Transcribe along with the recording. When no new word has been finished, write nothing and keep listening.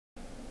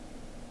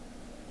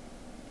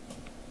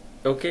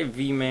Okay,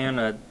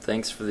 V-Man,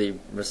 thanks for the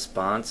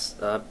response.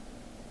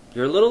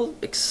 You're a little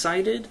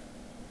excited.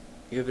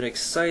 You have an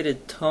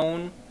excited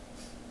tone.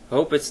 I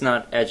hope it's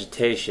not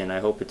agitation. I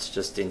hope it's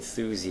just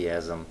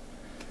enthusiasm.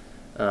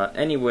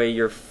 Anyway,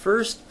 your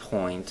first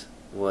point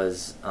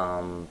was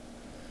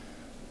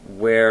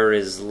where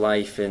is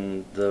life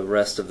in the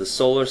rest of the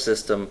solar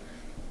system?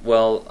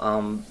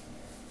 Well,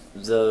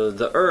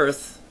 the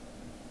Earth,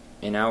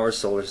 in our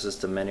solar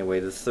system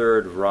anyway, the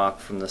third rock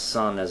from the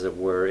sun, as it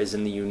were, is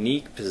in the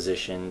unique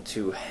position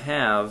to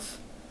have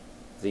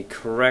the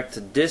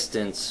correct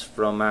distance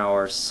from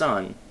our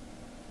sun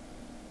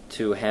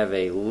to have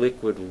a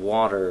liquid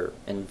water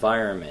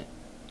environment.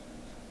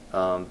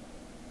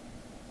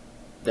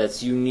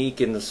 That's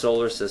unique in the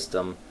solar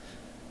system.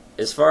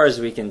 As far as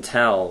we can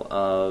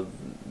tell,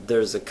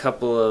 there's a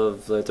couple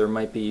of, there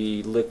might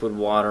be liquid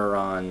water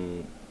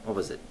on, what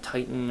was it,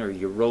 Titan or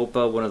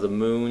Europa, one of the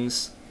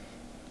moons.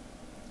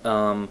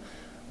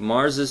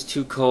 Mars is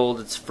too cold,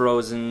 it's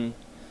frozen.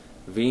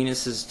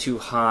 Venus is too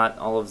hot,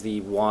 all of the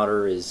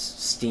water is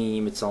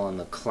steam, it's all in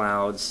the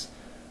clouds.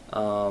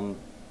 And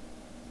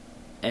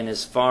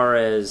as far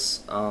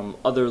as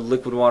other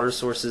liquid water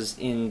sources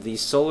in the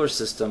solar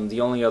system, the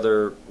only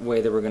other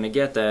way that we're going to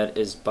get that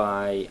is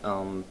by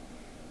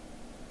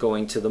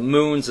going to the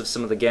moons of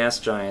some of the gas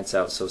giants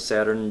out, so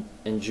Saturn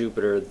and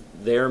Jupiter,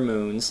 their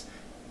moons,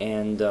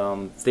 and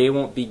they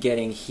won't be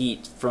getting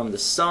heat from the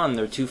sun,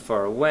 they're too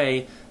far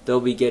away. They'll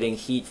be getting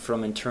heat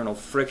from internal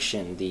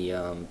friction,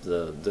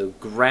 the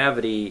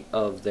gravity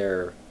of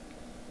their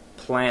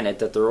planet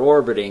that they're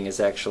orbiting is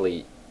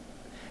actually,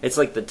 it's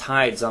like the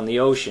tides on the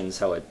oceans,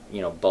 how it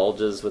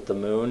bulges with the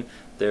moon.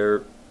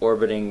 They're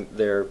orbiting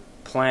their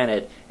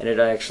planet, and it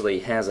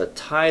actually has a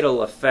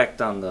tidal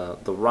effect on the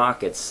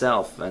rock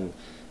itself. And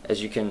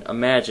as you can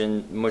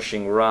imagine,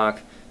 mushing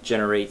rock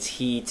generates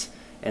heat,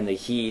 and the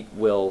heat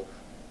will,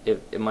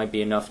 it might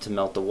be enough to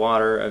melt the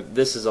water.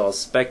 This is all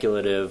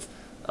speculative.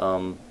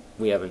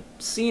 We haven't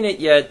seen it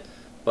yet,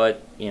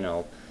 but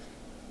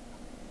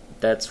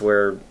that's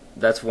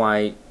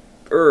why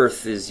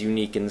Earth is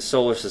unique in the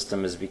solar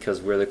system, is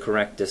because we're the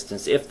correct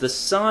distance. If the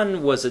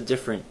sun was a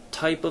different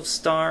type of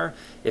star,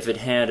 if it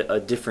had a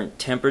different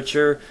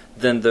temperature,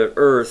 then the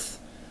Earth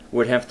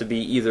would have to be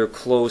either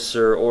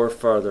closer or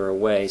farther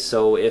away.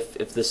 So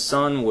if the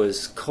sun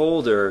was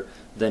colder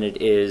than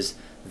it is,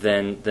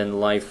 then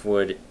life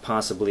would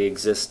possibly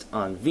exist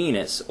on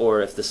Venus.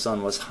 Or if the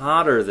sun was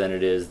hotter than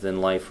it is, then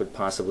life would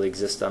possibly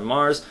exist on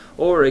Mars.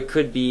 Or it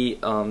could be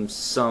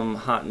some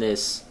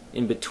hotness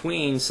in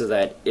between, so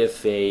that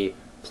if a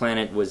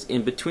planet was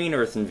in between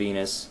Earth and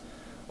Venus,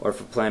 or if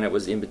a planet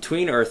was in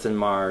between Earth and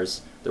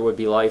Mars, there would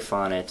be life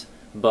on it.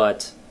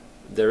 But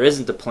there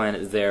isn't a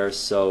planet there,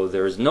 so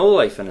there is no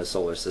life in a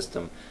solar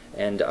system.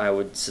 And I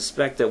would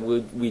suspect that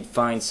we'd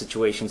find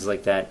situations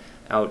like that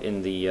out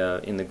in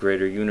the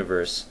greater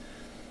universe.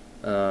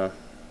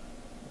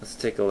 Let's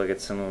take a look at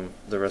some of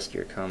the rest of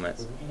your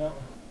comments.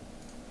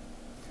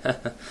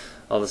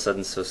 All of a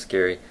sudden, so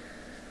scary.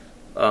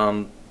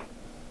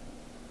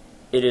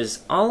 It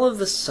is all of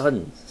a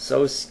sudden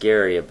so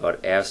scary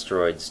about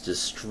asteroids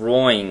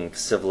destroying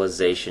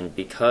civilization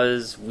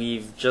because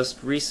we've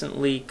just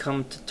recently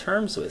come to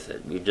terms with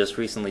it. We've just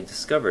recently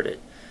discovered it.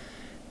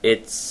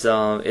 It's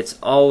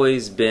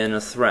always been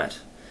a threat.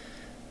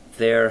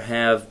 There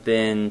have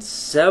been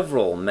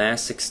several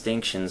mass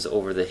extinctions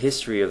over the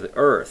history of the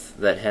Earth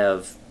that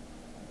have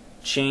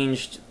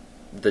changed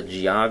the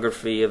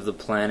geography of the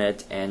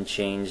planet and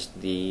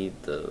changed the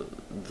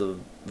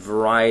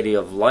variety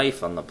of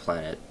life on the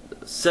planet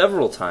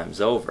several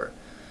times over.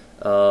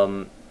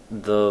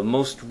 The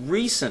most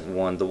recent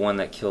one, the one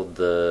that killed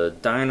the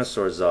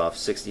dinosaurs off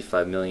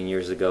 65 million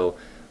years ago,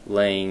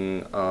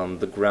 laying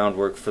the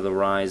groundwork for the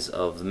rise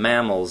of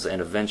mammals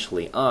and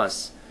eventually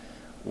us,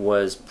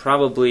 was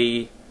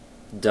probably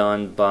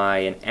done by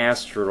an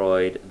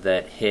asteroid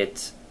that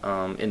hit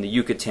in the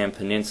Yucatan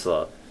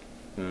Peninsula,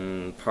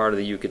 part of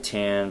the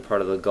Yucatan,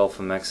 part of the Gulf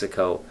of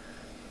Mexico.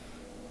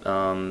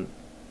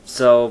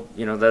 So,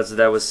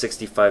 that was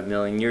 65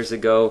 million years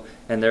ago,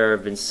 and there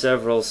have been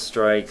several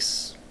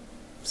strikes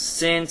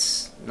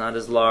since, not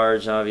as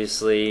large,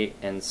 obviously,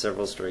 and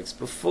several strikes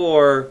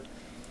before.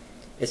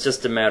 It's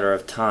just a matter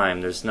of time.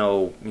 There's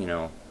no,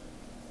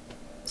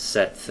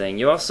 set thing.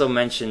 You also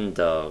mentioned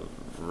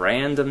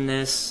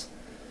randomness.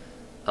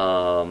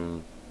 I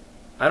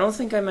don't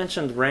think I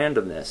mentioned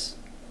randomness.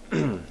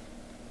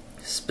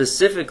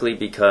 Specifically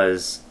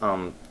because,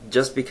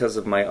 just because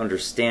of my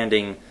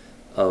understanding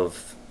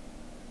of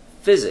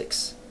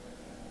physics.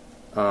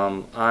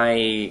 I'm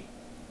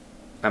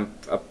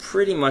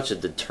pretty much a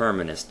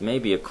determinist,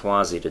 maybe a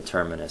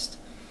quasi-determinist.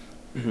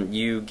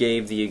 You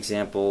gave the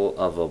example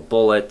of a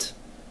bullet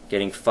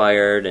getting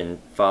fired and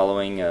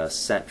following a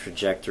set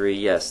trajectory.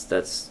 Yes,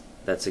 that's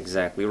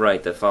exactly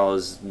right. That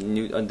follows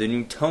the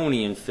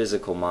Newtonian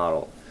physical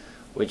model,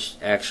 which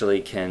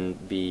actually can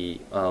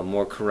be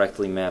more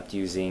correctly mapped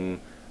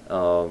using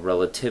a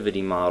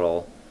relativity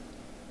model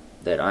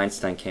that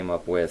Einstein came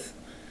up with.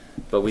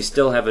 But we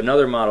still have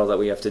another model that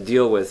we have to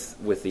deal with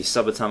the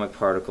subatomic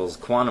particles,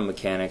 quantum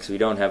mechanics. We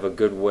don't have a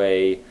good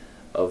way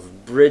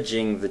of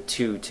bridging the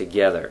two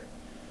together.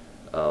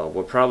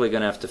 We're probably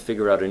going to have to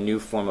figure out a new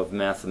form of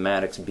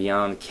mathematics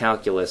beyond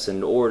calculus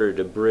in order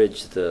to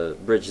bridge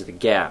the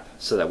gap,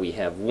 so that we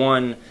have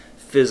one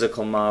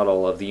physical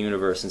model of the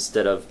universe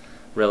instead of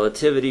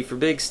relativity for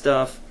big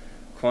stuff,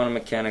 quantum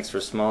mechanics for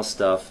small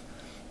stuff.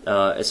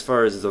 As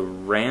far as the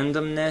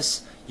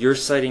randomness, you're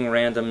citing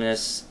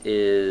randomness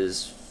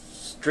is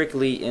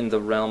strictly in the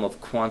realm of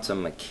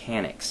quantum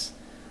mechanics.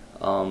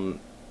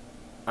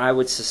 I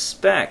would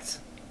suspect,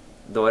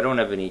 though I don't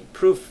have any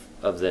proof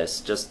of this,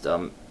 just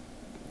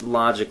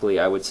logically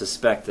I would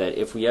suspect that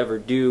if we ever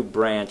do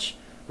branch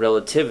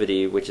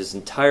relativity, which is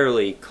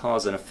entirely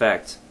cause and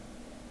effect,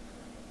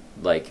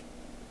 like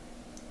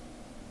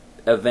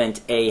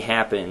event A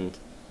happens,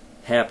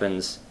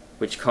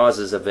 which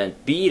causes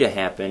event B to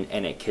happen,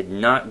 and it could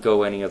not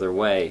go any other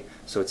way,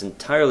 so it's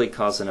entirely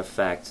cause and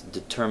effect,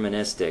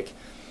 deterministic.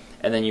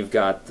 And then you've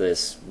got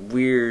this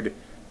weird,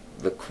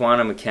 the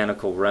quantum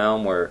mechanical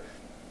realm where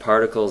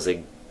particles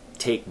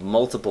take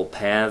multiple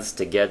paths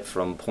to get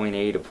from point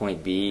A to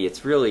point B.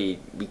 It's really,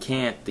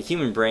 the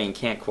human brain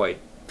can't quite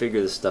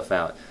figure this stuff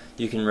out.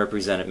 You can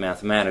represent it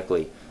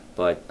mathematically,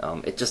 but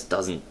it just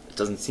doesn't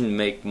seem to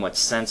make much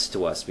sense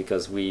to us,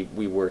 because we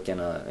work in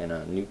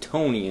a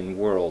Newtonian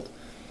world.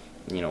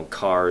 You know,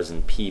 cars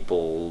and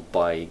people,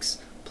 bikes,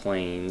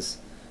 planes,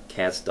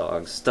 cats,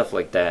 dogs, stuff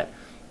like that.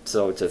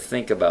 So to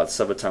think about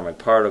subatomic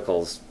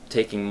particles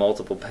taking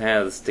multiple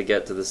paths to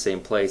get to the same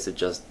place,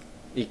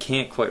 you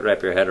can't quite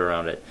wrap your head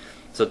around it.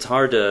 So it's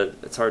hard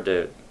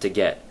to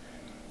get.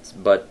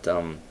 But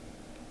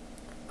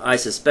I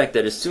suspect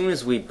that as soon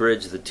as we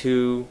bridge the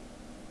two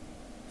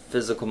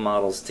physical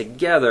models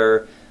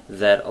together,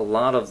 that a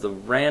lot of the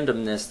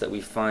randomness that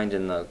we find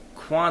in the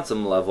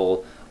quantum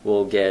level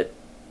will get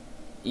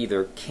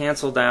either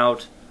canceled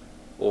out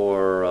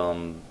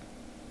or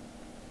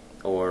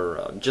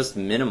just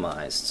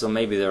minimized. So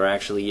maybe there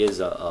actually is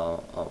a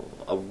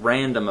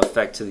random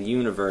effect to the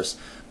universe.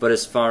 But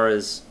as far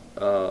as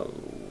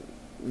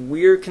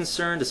we're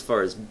concerned, as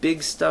far as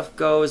big stuff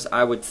goes,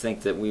 I would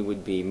think that we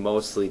would be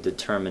mostly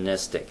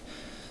deterministic,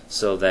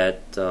 so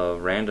that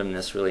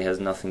randomness really has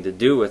nothing to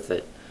do with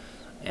it.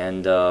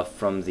 And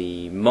from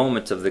the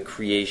moment of the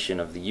creation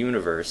of the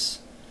universe,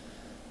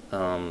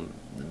 the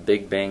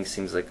Big Bang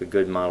seems like a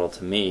good model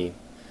to me.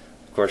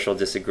 Of course, you'll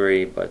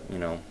disagree, but you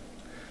know,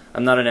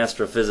 I'm not an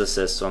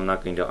astrophysicist, so I'm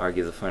not going to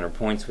argue the finer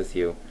points with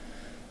you.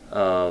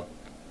 Though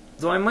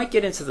I might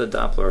get into the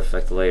Doppler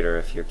effect later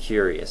if you're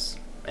curious,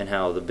 and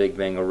how the Big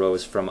Bang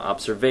arose from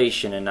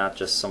observation and not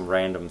just some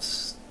random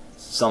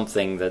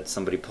something that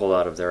somebody pulled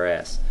out of their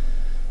ass.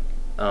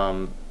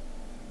 One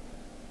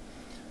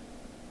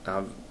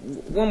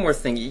more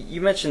thing.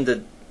 You mentioned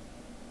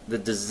the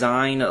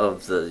design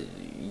of the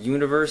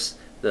universe.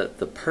 The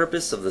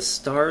purpose of the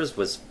stars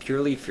was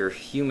purely for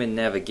human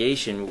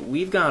navigation.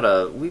 We've got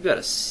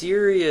a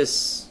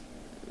serious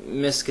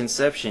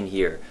misconception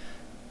here.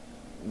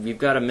 We've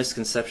got a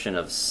misconception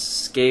of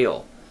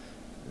scale.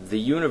 The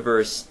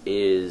universe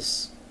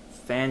is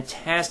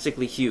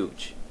fantastically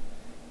huge,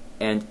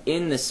 and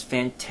in this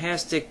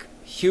fantastic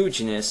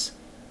hugeness,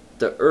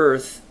 the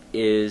Earth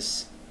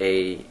is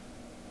a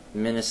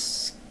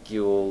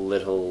minuscule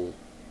little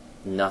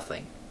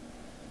nothing.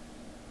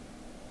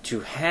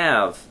 To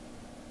have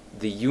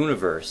the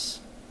universe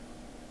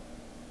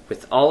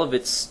with all of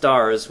its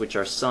stars, which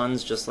are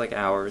suns just like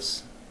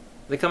ours,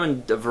 they come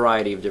in a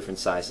variety of different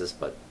sizes,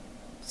 but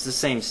it's the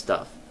same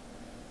stuff.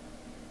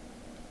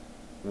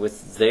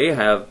 They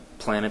have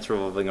planets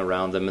revolving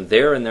around them, and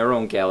they're in their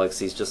own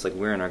galaxies just like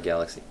we're in our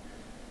galaxy.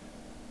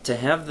 To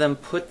have them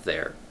put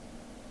there,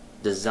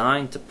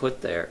 designed to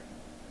put there,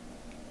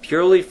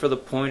 purely for the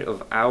point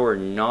of our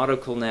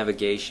nautical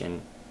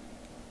navigation,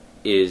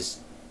 is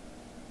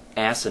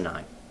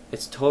asinine.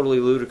 It's totally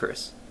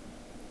ludicrous.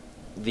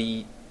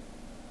 The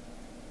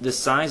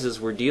sizes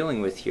we're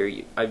dealing with here,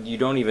 I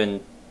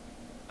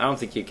don't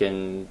think you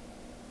can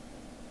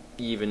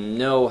even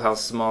know how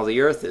small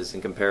the Earth is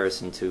in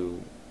comparison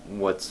to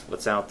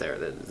what's out there.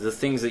 The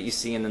things that you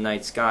see in the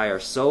night sky are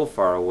so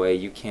far away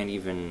you can't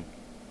even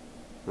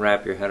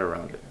wrap your head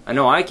around it. I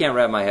know I can't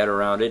wrap my head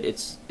around it.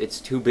 It's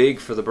too big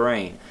for the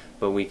brain,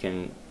 but we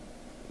can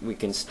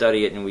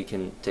study it and we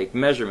can take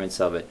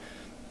measurements of it.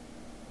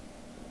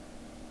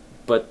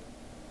 But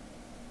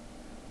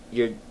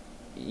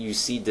you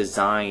see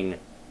design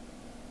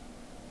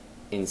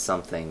in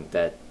something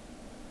that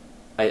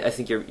I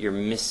think you're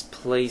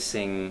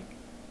misplacing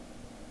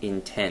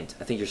intent.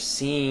 I think you're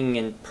seeing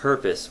in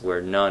purpose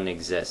where none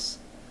exists.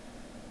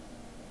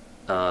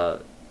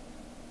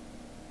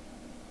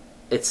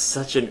 It's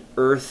such an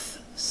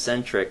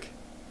earth-centric,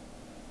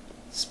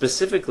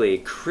 specifically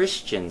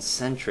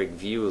Christian-centric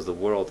view of the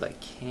world. I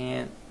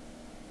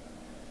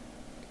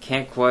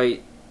can't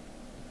quite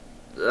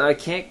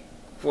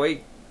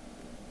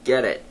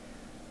get it.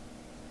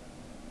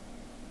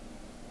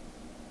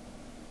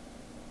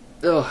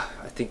 Ugh,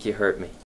 I think you hurt me.